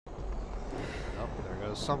Oh, there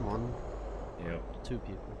goes someone. Yep. 2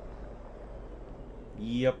 people.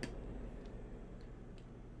 Yep.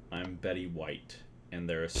 I'm Betty White, and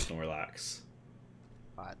they're a Snorlax.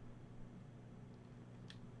 Hot.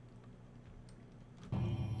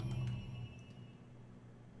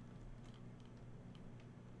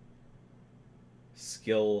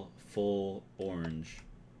 Skillful orange.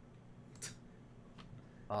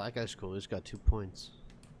 Oh, that guy's cool. He's got 2 points.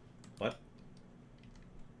 What?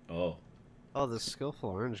 Oh. Oh, the skillful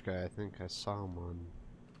orange guy. I think I saw him on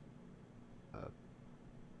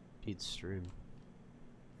Pete's stream.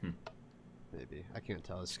 Hmm. Maybe. I can't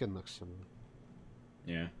tell. His skin looks similar.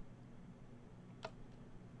 Yeah.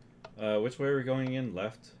 Which way are we going in?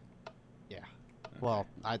 Left? Yeah. Okay. Well,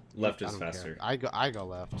 left I is don't faster. care. I go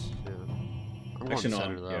left. Yeah. I'm going Actually, no.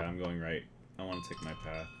 center, though. Yeah, I'm going right. I want to take my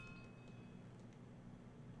path.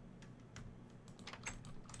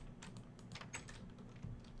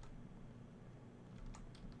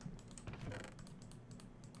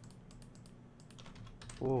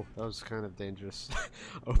 Oh, that was kind of dangerous.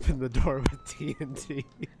 Open the door with TNT.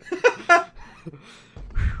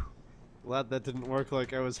 Glad that didn't work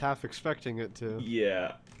like I was half expecting it to.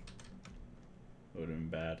 Yeah. Would have been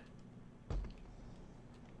bad.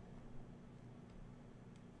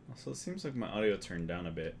 Also, it seems like my audio turned down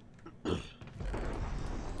a bit.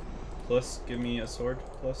 Plus, give me a sword.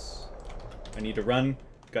 Plus, I need to run.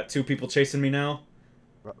 Got 2 people chasing me now.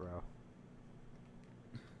 Ruh-roh.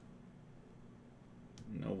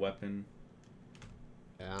 No weapon.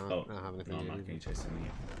 Yeah, I Oh, don't have anything. no, I'm not getting chasing me.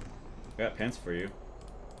 I got pants for you.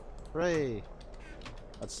 Hooray!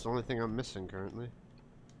 That's the only thing I'm missing currently.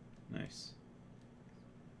 Nice.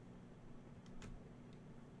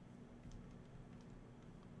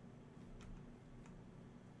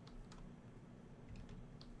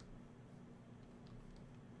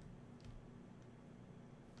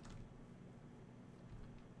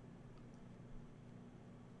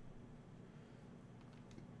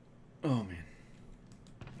 Oh man.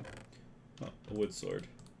 Oh, a wood sword.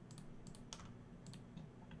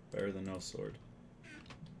 Better than no sword.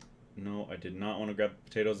 No, I did not want to grab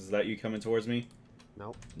potatoes. Is that you coming towards me?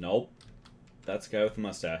 Nope. Nope. That's the guy with the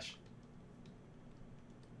mustache.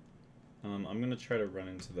 I'm gonna try to run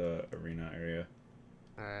into the arena area.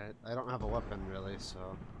 Alright, I don't have a weapon really,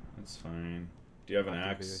 so... That's fine. Do you have an I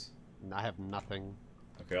axe? I have nothing.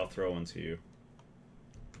 Okay, I'll throw one to you.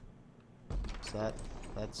 Is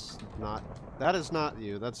that's not... That is not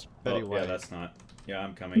you, that's Betty White. Yeah, that's not. Yeah,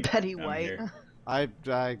 I'm coming. Betty I'm White. Here. I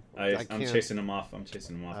I'm can't... chasing him off. I'm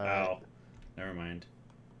chasing him off. Right. Ow. Never mind.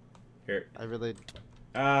 Here. I really...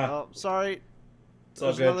 Ah. Oh, sorry. It's all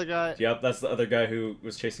There's good. another guy. Yep, that's the other guy who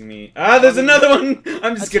was chasing me. Ah, there's another one!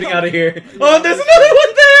 I'm just getting out of here. Yeah, Oh, there's another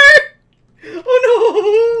one there!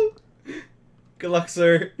 Oh no! Good luck,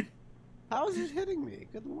 sir. How is it hitting me?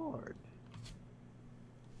 Good lord.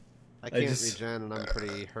 I can't regen and I'm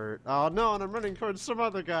pretty hurt. Oh no, and I'm running towards some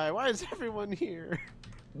other guy. Why is everyone here?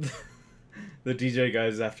 The DJ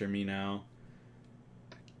guy's after me now.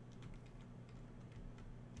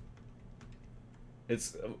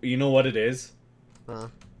 It's, you know what it is? Huh?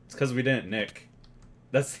 It's because we didn't nick.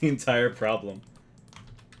 That's the entire problem.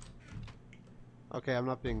 Okay, I'm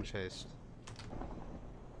not being chased.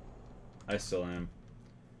 I still am.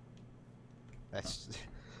 That's...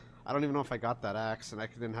 I don't even know if I got that axe, and I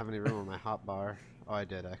didn't have any room on my hotbar. Oh, I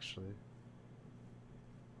did, actually.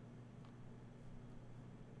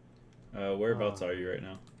 Whereabouts are you right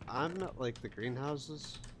now? I'm at, like, the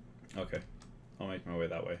greenhouses. Okay. I'll make my way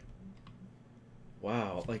that way.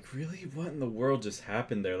 Wow, like, really? What in the world just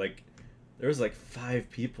happened there? Like, there was, like,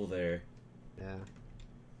 5 people there. Yeah.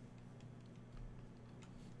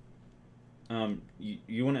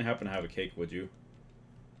 You wouldn't happen to have a cake, would you?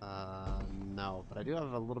 No, but I do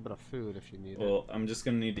have a little bit of food if you need it. Well, I'm just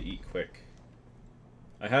gonna need to eat quick.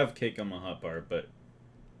 I have cake on my hotbar, but...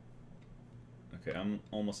 Okay, I'm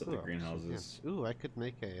almost at the greenhouses. Yes. Ooh, I could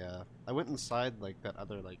make a, I went inside, like, that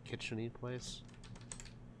other, like, kitchen-y place.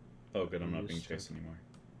 Oh, good, I'm not being chased anymore.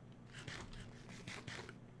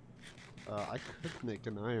 I could make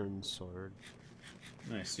an iron sword.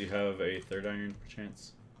 Nice, do you have a 3rd iron,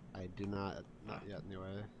 perchance? I do not yet,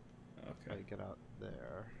 anyway. Okay. I get out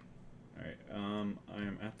there. Alright, I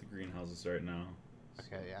am at the greenhouses right now.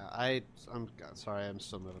 Okay, yeah, I'm sorry, I'm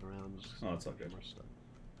still moving around. Just Oh, it's all good. more stuff.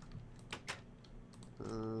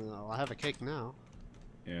 Well, I have a cake now.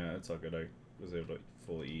 Yeah, it's all good. I was able to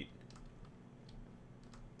fully eat.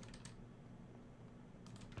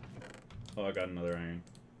 Oh, I got another iron.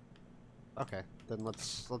 Okay, then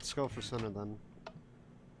let's go for center then.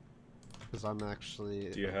 Because I'm actually...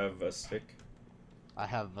 Do you have a stick? I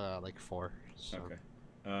have, like 4, so... Okay.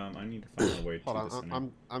 I need to find a way to Hold the on,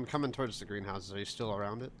 center. I'm coming towards the greenhouses. Are you still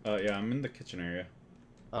around it? Yeah, I'm in the kitchen area.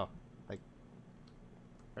 Oh, like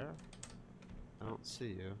where? I don't see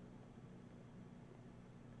you.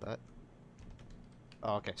 That.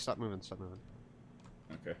 Oh, okay. Stop moving. Stop moving.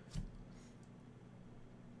 Okay.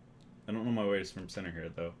 I don't know my way to from center here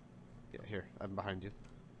though. Yeah, here. I'm behind you.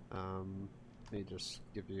 Let me just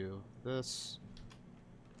give you this.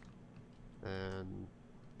 And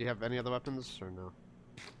do you have any other weapons or no?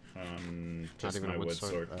 Just even a my wood wood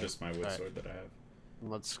sword? sword. Alright. Just my wood Alright. sword that I have.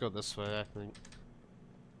 Let's go this way, I think.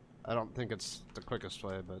 I don't think it's the quickest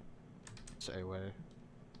way, but it's a way.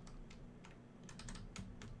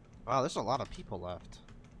 Wow, there's a lot of people left.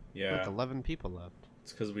 Yeah. Like 11 people left.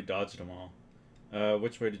 It's because we dodged them all.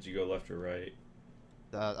 Which way did you go, left or right?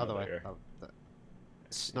 Other way. there. Oh,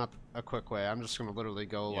 it's not a quick way. I'm just gonna literally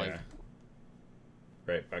go like.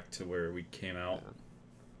 Right back to where we came out,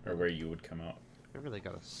 or where you would come out. I really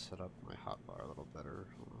gotta set up my hotbar a little better.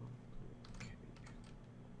 Hold on. Okay.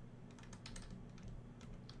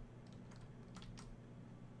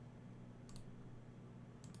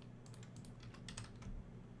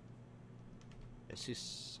 I see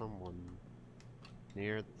someone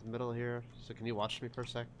near the middle here. So can you watch me for a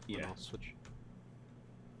sec? Yeah. And I'll switch.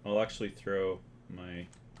 I'll actually throw my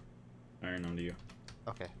iron onto you.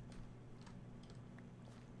 Okay.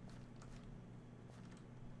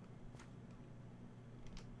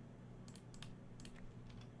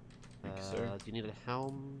 Thank you, sir. Do you need a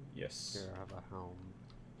helm? Yes. Here, I have a helm.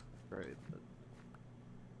 Great.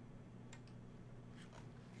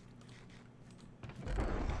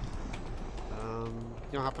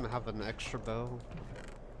 You don't happen to have an extra bow?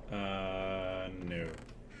 No.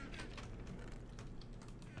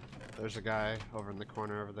 There's a guy over in the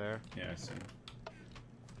corner over there. Yeah, I see.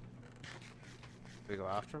 We go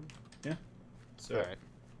after him? Yeah. So. Alright.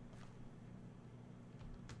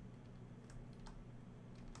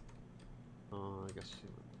 Oh, I guess he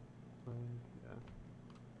went. Yeah.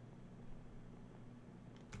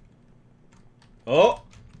 Oh!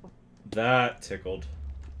 That tickled.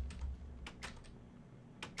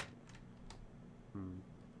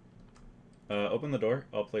 Open the door.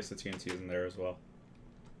 I'll place the TNTs in there as well.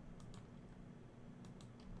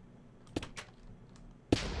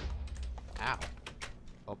 Ow.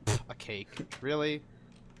 Oh, a cake. Really?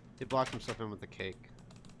 He blocked himself in with a cake.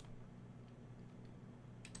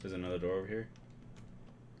 There's another door over here.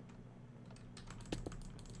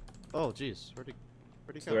 Oh, jeez. Where'd he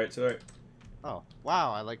go? To the right, to the right. Oh,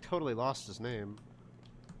 wow. I, like, totally lost his name.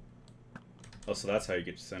 Oh, so that's how you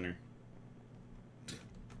get to center.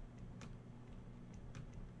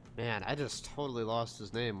 Man, I just totally lost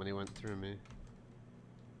his name when he went through me.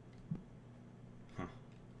 Huh.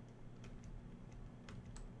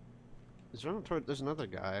 He's running toward. There's another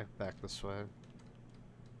guy back this way.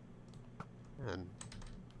 And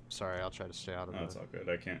sorry, I'll try to stay out of Oh, it's all good.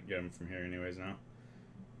 I can't get him from here anyways now.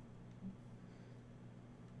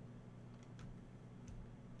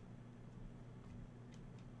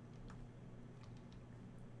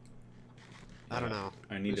 I don't know.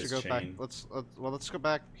 I need we his should go back. chain. Let's go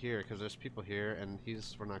back here because there's people here, and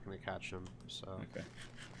we're not going to catch him. So. Okay.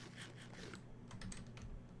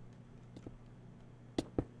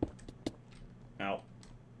 Ow.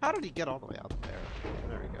 How did he get all the way out there?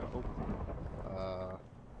 There we go. Oh.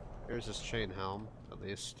 Here's his chain helm, at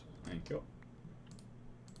least. Thank you.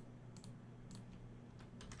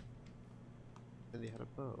 And he had a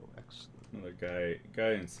bow. Excellent. Another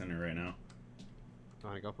guy in center right now.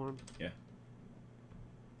 Want to go for him? Yeah.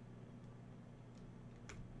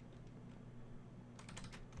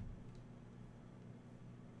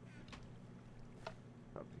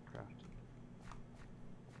 Probably craft.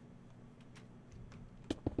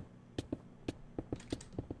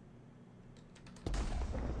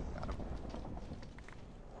 Got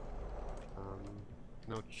him.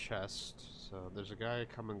 No chest, so there's a guy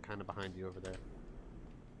coming kind of behind you over there.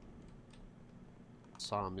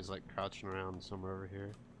 Saw him, he's like crouching around somewhere over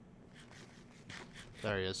here.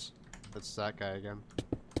 There he is. That's that guy again.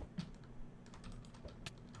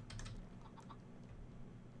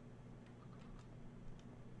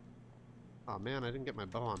 Oh man, I didn't get my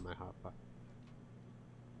bow on my hotbar.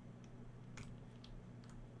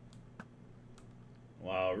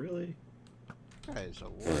 Wow, really? That guy's a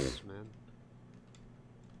wuss, man.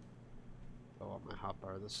 Bow on my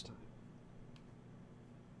hotbar this time.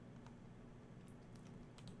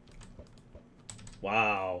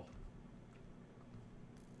 Wow.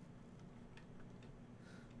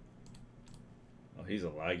 Oh, he's a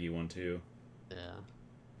laggy one too. Yeah.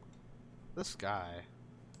 This guy.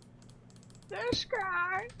 This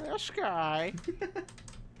guy. This guy.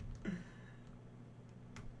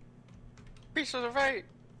 pieces of eight.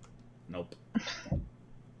 Nope.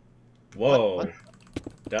 Whoa. What?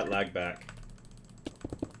 That lag back.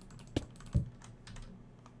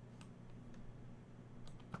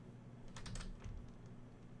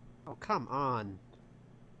 Oh, come on.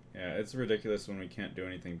 Yeah, it's ridiculous when we can't do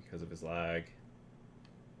anything because of his lag.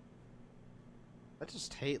 I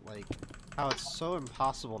just hate, like, how it's so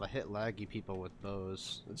impossible to hit laggy people with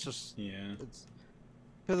bows. It's just... Yeah. It's...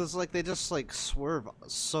 Because it's like they just, like, swerve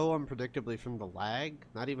so unpredictably from the lag.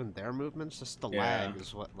 Not even their movements, just the lag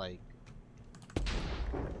is what, like...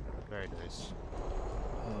 Very nice.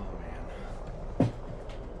 Oh, man.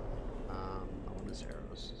 I want his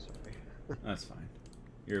arrows, sorry. That's fine.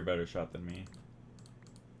 You're a better shot than me.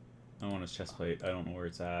 I want his chest plate. I don't know where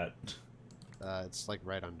it's at. It's, like,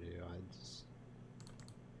 right under you.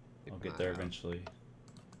 I'll get there eventually.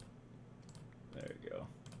 There you go.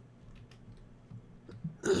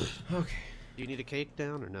 Okay. Do you need a cake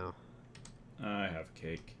down or no? I have a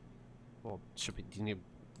cake. Well, should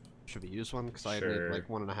we use one? Because I Sure. need like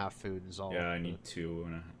 1.5 food is all. Yeah, I need 2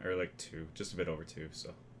 or like 2, just a bit over 2.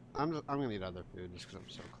 So I'm gonna need other food just because I'm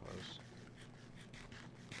so close.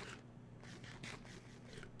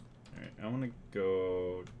 all right, I want to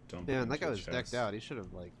go dump. Yeah, it and that into guy the was decked chest. out. He should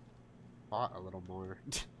have like bought a little more.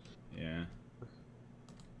 Yeah.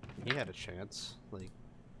 He had a chance. Like,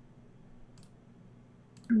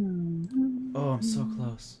 Oh, I'm so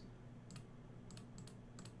close.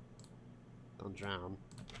 don't drown.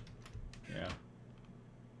 Yeah.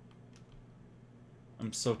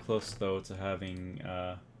 I'm so close though to having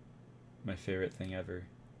my favorite thing ever.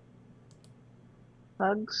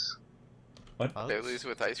 Hugs. What? Hugs? Baileys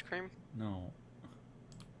with ice cream? No.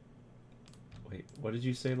 Wait, what did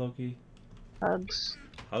you say, Loki? Hugs.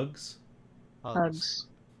 Hugs? Hugs.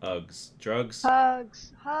 Hugs. Drugs?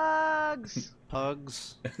 Hugs. Hugs.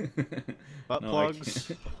 Pugs. Butt No,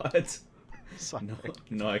 plugs. I can't. What? Sorry.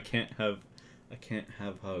 No, I can't have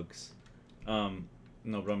hugs. No,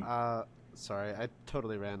 but I'm Sorry, I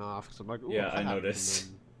totally ran off because I'm like, ooh, Yeah, a I hat, noticed.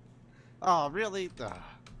 and then- Oh, really? Ugh.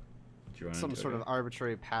 do you wanna Some go sort of to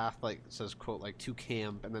arbitrary path, like says quote like to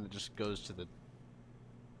camp, and then it just goes to the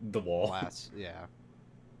the wall. glass. Yeah.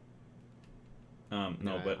 No,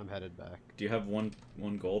 Yeah, but I'm headed back. do you have one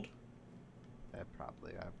gold?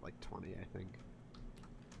 Probably. I have like 20, I think.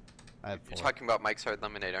 I have You're 4. talking about Mike's Hard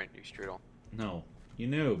Lemonade, aren't you, Strudel? No, you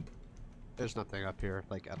noob. There's nothing up here,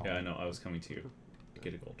 like at all. Yeah, I know. I was coming to you.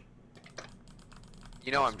 Get a gold.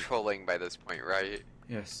 You know I'm trolling by this point, right?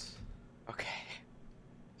 Yes. Okay.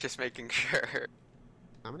 Just making sure.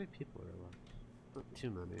 How many people are left? Not too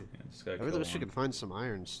many. Yeah, just gotta I really kill wish we one. could find some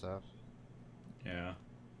iron stuff. Yeah.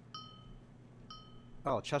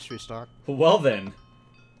 Oh, chest restock. Well then.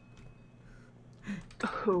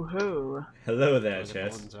 Hoo hoo. Hello there, Those are the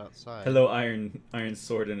chest. ones outside. Hello, iron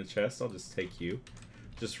sword in a chest. I'll just take you.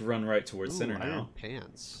 Just run right towards Ooh, center iron now.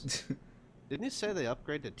 pants. Didn't you say they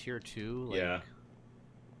upgrade to tier 2? Like... Yeah.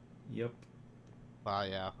 Yep.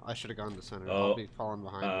 Yeah. I should have gone to center. Oh, I'll be falling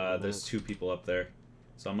behind. you in a there's minute. 2 people up there,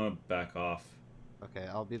 so I'm gonna back off. Okay,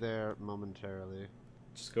 I'll be there momentarily.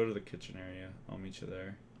 Just go to the kitchen area. I'll meet you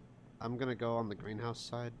there. I'm gonna go on the greenhouse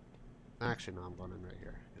side. Actually, no, I'm going in right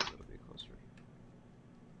here. It'll be closer.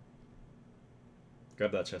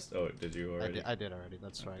 Grab that chest. Oh, did you already? I did already.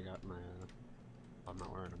 That's why I got my. I'm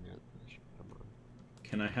not wearing them yet. I should put them on.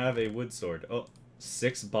 Can I have a wood sword? Oh,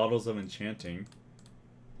 6 bottles of enchanting.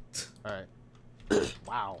 All right.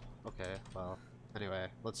 Wow. Okay. Well. Anyway,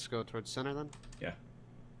 let's go towards center then. Yeah.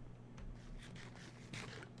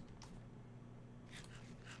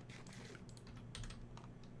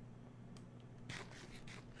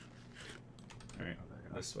 All right. Oh, there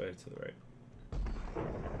you are. This way to the right.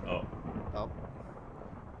 Oh, Oh.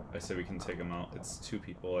 I said we can take them out. It's 2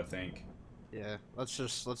 people, I think. Yeah. Let's.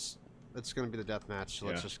 It's gonna be the death match, so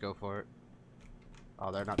let's Yeah. just go for it.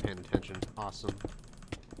 Oh, they're not paying attention. Awesome.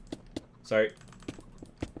 Sorry.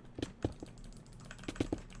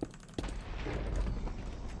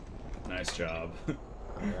 Nice job. All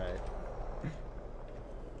right.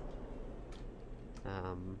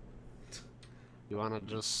 You wanna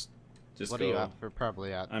just? Just What go. are you at? We're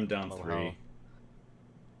probably at. I'm down low 3. health.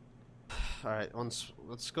 All right.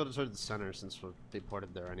 Let's go towards the center since we're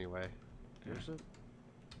deported there anyway. Yeah. Where's it?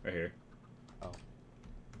 Right here.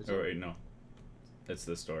 Is Oh it? wait, no. It's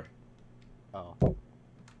this door. Oh.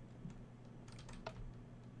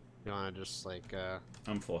 You wanna just like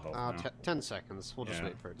I'm full health now. 10 seconds. We'll just Yeah,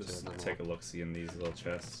 wait for it to. just And then take a look see in these little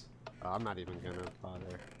chests. I'm not even gonna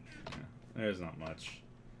bother. Yeah. There's not much.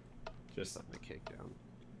 Just Set the cake down.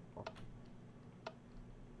 Oh.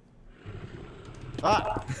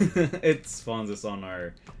 Ah! it spawns us on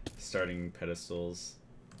our starting pedestals.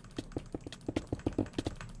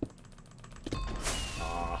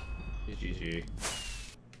 GG.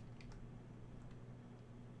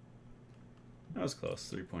 That was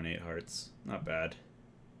close. 3.8 hearts. Not bad.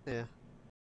 Yeah.